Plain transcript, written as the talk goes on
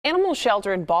Animal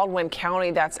shelter in Baldwin County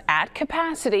that's at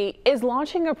capacity is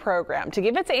launching a program to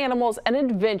give its animals an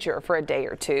adventure for a day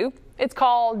or two. It's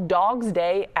called Dog's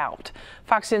Day Out.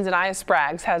 Fox 10's Anaya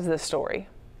Spraggs has this story.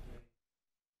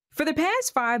 For the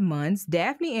past 5 months,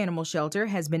 Daphne Animal Shelter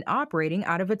has been operating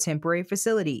out of a temporary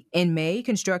facility. In May,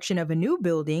 construction of a new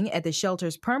building at the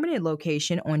shelter's permanent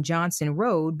location on Johnson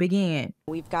Road began.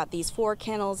 We've got these 4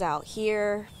 kennels out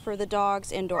here for the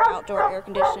dogs, indoor, outdoor, air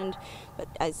conditioned, but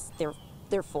as they're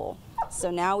full. So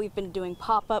now we've been doing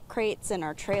pop-up crates in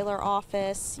our trailer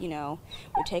office. You know,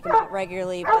 we take them out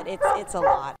regularly, but it's a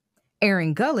lot.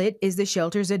 Erin Gullett is the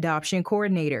shelter's adoption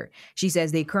coordinator. She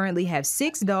says they currently have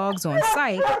 6 dogs on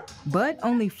site, but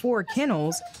only 4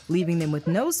 kennels, leaving them with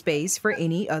no space for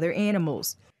any other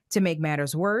animals. To make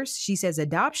matters worse, she says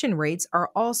adoption rates are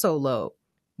also low.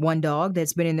 One dog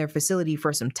that's been in their facility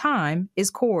for some time is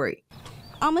Corey.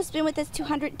 Almost been with us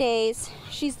 200 days.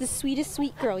 She's the sweetest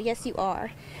sweet girl. Yes, you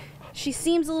are. She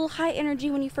seems a little high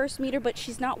energy when you first meet her, but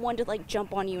she's not one to like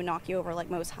jump on you and knock you over like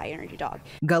most high energy dogs.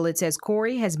 Gullett says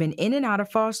Corey has been in and out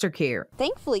of foster care.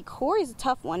 Thankfully, Corey's a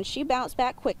tough one. She bounced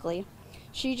back quickly.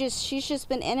 She's just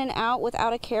been in and out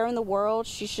without a care in the world.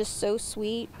 She's just so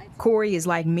sweet. Corey is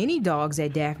like many dogs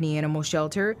at Daphne Animal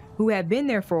Shelter who have been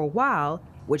there for a while,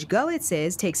 which Gullett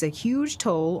says takes a huge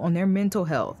toll on their mental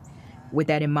health. With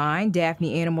that in mind,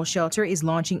 Daphne Animal Shelter is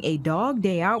launching a Dog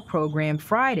Day Out program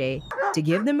Friday to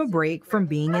give them a break from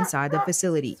being inside the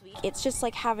facility. It's just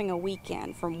like having a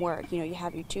weekend from work. You know, you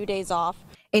have your 2 days off.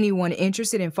 Anyone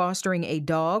interested in fostering a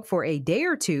dog for a day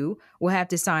or two will have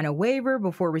to sign a waiver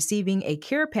before receiving a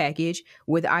care package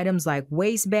with items like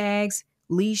waist bags,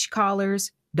 leash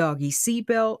collars, doggy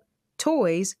seatbelt,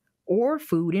 toys, or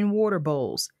food and water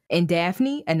bowls. In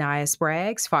Daphne, Anaya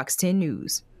Spraggs, Fox 10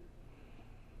 News.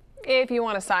 If you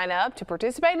want to sign up to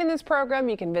participate in this program,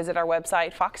 you can visit our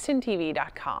website,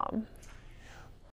 fox10tv.com.